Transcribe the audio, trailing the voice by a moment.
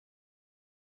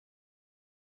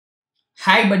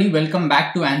Hi buddy, welcome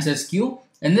back to answersQ.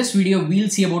 In this video, we'll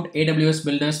see about AWS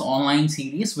Builders Online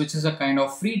Series, which is a kind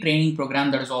of free training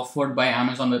program that is offered by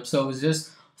Amazon Web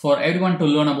Services for everyone to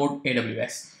learn about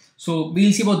AWS. So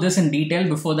we'll see about this in detail.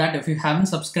 Before that, if you haven't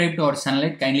subscribed to our channel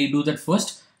yet, kindly do that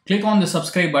first. Click on the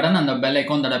subscribe button and the bell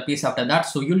icon that appears after that,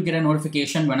 so you'll get a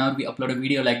notification whenever we upload a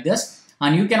video like this.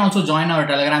 And you can also join our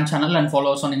Telegram channel and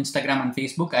follow us on Instagram and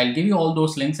Facebook. I'll give you all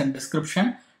those links in the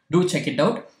description. Do check it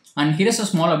out. And here is a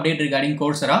small update regarding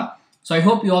Coursera. So I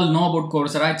hope you all know about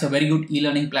Coursera. It's a very good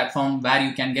e-learning platform where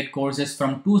you can get courses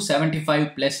from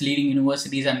 275 plus leading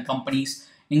universities and companies,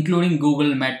 including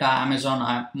Google, Meta,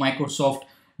 Amazon, Microsoft,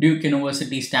 Duke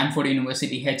University, Stanford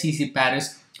University, HEC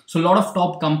Paris. So a lot of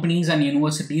top companies and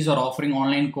universities are offering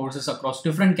online courses across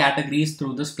different categories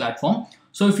through this platform.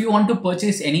 So if you want to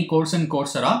purchase any course in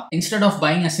Coursera, instead of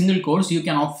buying a single course, you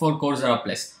can opt for Coursera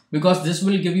Plus, because this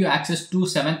will give you access to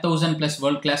 7,000 plus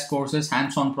world-class courses,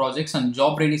 hands-on projects and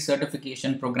job-ready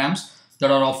certification programs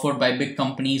that are offered by big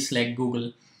companies like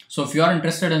Google. So if you are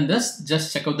interested in this,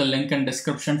 just check out the link in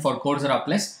description for Coursera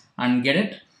Plus and get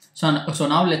it. So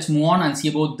now let's move on and see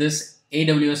about this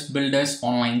AWS Builders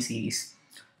Online Series.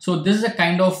 So this is a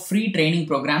kind of free training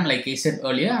program, like I said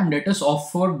earlier, and it is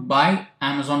offered by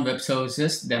Amazon Web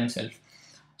Services themselves.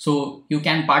 So you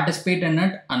can participate in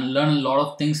it and learn a lot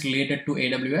of things related to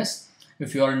AWS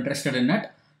if you are interested in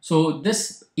it. So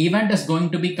this event is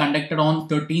going to be conducted on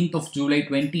 13th of July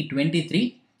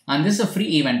 2023, and this is a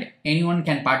free event. Anyone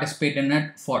can participate in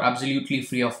it for absolutely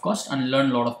free of cost and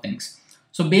learn a lot of things.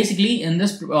 So basically in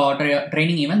this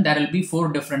training event, there will be 4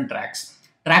 different tracks.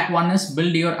 Track 1 is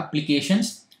build your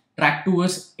applications. Track 2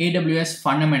 is AWS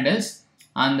fundamentals.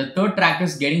 And the third track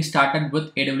is getting started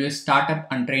with AWS startup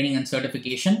and training and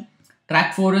certification.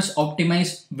 Track 4 is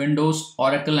optimize Windows,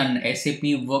 Oracle and SAP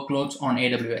workloads on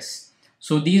AWS.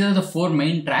 So these are the 4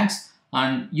 main tracks,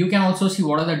 and you can also see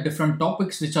what are the different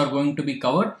topics which are going to be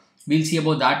covered. We'll see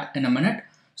about that in a minute.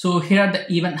 So here are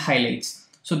the event highlights.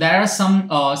 So there are some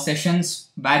sessions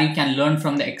where you can learn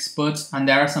from the experts, and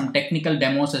there are some technical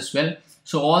demos as well.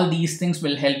 So all these things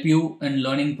will help you in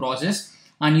learning process,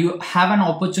 and you have an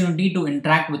opportunity to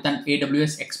interact with an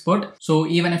AWS expert. So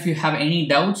even if you have any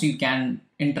doubts, you can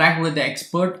interact with the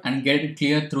expert and get it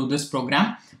clear through this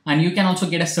program. And you can also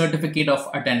get a certificate of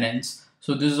attendance.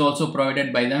 So this is also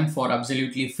provided by them for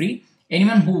absolutely free.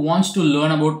 Anyone who wants to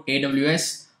learn about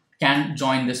AWS can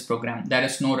join this program. There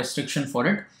is no restriction for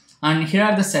it. And here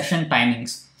are the session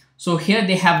timings. So here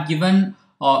they have given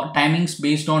timings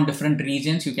based on different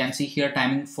regions. You can see here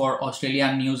timing for Australia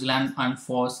and New Zealand, and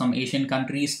for some Asian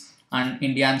countries, and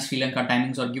India and Sri Lanka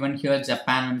timings are given here,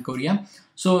 Japan and Korea.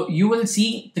 So you will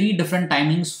see 3 different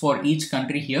timings for each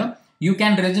country here. You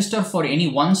can register for any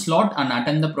one slot and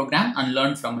attend the program and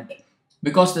learn from it,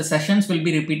 because the sessions will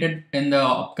be repeated in the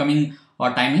upcoming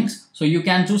timings. So you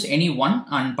can choose any one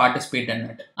and participate in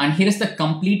it. And here is the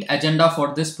complete agenda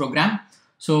for this program.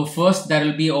 So first there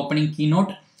will be opening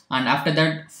keynote. And after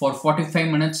that, for 45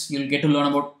 minutes, you'll get to learn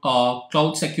about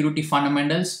cloud security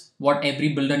fundamentals, what every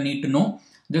builder need to know.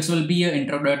 This will be an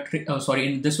introductory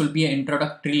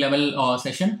level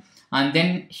session. And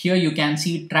then here you can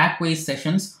see track-wise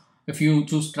sessions. If you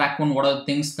choose track 1, what are the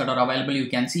things that are available? You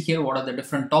can see here what are the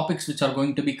different topics which are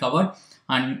going to be covered.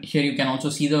 And here you can also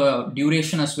see the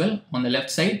duration as well on the left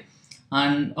side.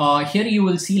 And here you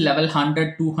will see level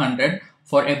 100, 200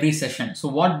 for every session. So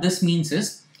what this means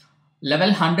is, level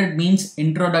 100 means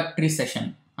introductory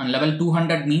session and level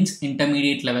 200 means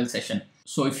intermediate level session.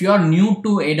 So if you are new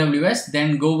to AWS,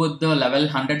 then go with the level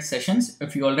 100 sessions.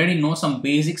 If you already know some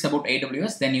basics about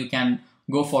AWS, then you can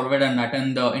go forward and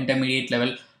attend the intermediate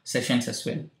level sessions as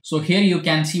well. So here you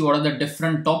can see what are the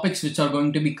different topics which are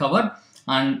going to be covered,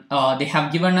 and they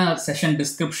have given a session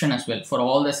description as well. For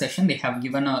all the session, they have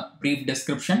given a brief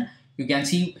description. You can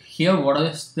see here what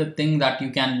is the thing that you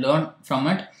can learn from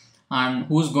it, and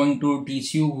who's going to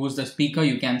teach you, who's the speaker.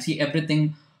 You can see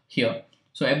everything here.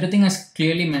 So everything is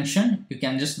clearly mentioned. You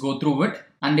can just go through it.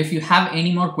 And if you have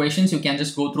any more questions, you can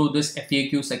just go through this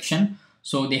FAQ section.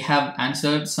 So they have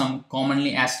answered some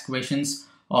commonly asked questions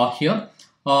here.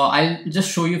 I'll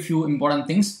just show you a few important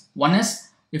things. One is,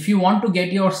 if you want to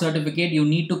get your certificate, you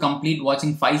need to complete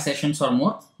watching 5 sessions or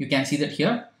more. You can see that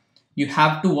here. You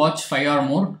have to watch 5 or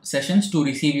more sessions to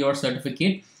receive your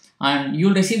certificate. And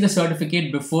you'll receive the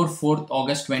certificate before 4th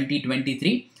August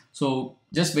 2023. So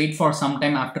just wait for some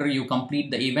time after you complete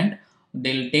the event.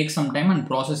 They'll take some time and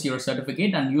process your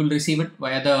certificate, and you'll receive it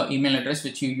via the email address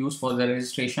which you use for the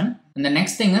registration. And the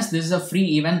next thing is, this is a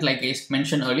free event. Like I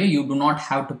mentioned earlier, you do not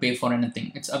have to pay for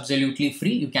anything. It's absolutely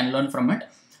free. You can learn from it.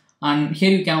 And here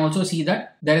you can also see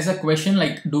that there is a question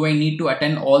like, do I need to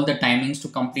attend all the timings to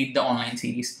complete the online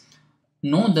series?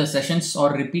 No, the sessions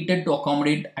are repeated to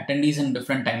accommodate attendees in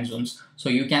different time zones. So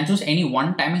you can choose any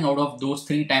one timing out of those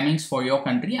 3 timings for your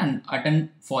country and attend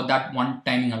for that one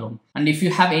timing alone. And if you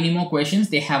have any more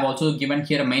questions, they have also given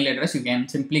here a mail address. You can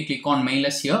simply click on mail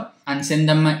us here and send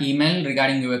them an email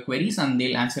regarding your queries and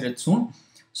they'll answer it soon.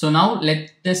 So now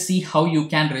let us see how you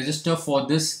can register for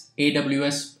this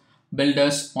AWS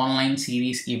Builders Online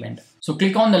Series event. So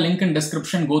click on the link in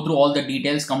description, go through all the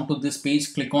details, come to this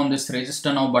page, click on this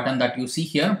register now button that you see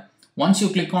here. Once you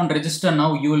click on register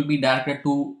now, you will be directed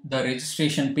to the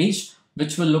registration page,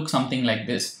 which will look something like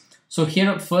this. So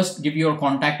here first give your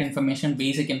contact information,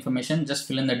 basic information, just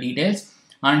fill in the details.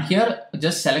 And here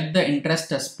just select the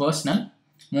interest as personal.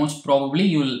 Most probably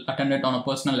you will attend it on a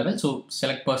personal level. So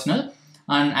select personal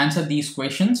and answer these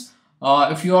questions.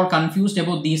 If you are confused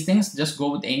about these things, just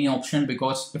go with any option,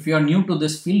 because if you are new to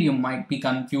this field, you might be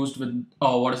confused with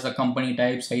what is the company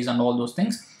type, size and all those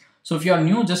things. So if you are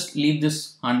new, just leave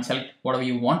this and select whatever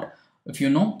you want. If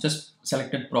you know, just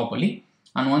select it properly.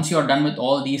 And once you are done with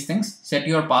all these things, set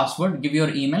your password, give your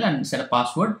email and set a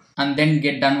password, and then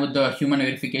get done with the human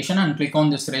verification and click on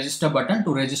this register button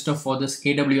to register for this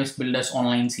AWS Builders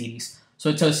Online Series. So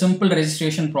it's a simple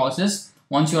registration process.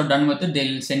 Once you're done with it,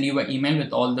 they'll send you an email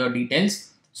with all the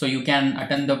details. So you can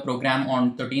attend the program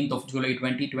on 13th of July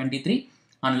 2023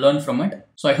 and learn from it.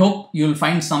 So I hope you'll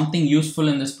find something useful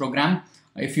in this program.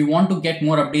 If you want to get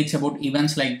more updates about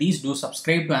events like these, do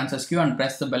subscribe to answersQ and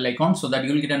press the bell icon so that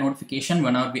you'll get a notification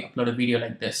whenever we upload a video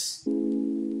like this.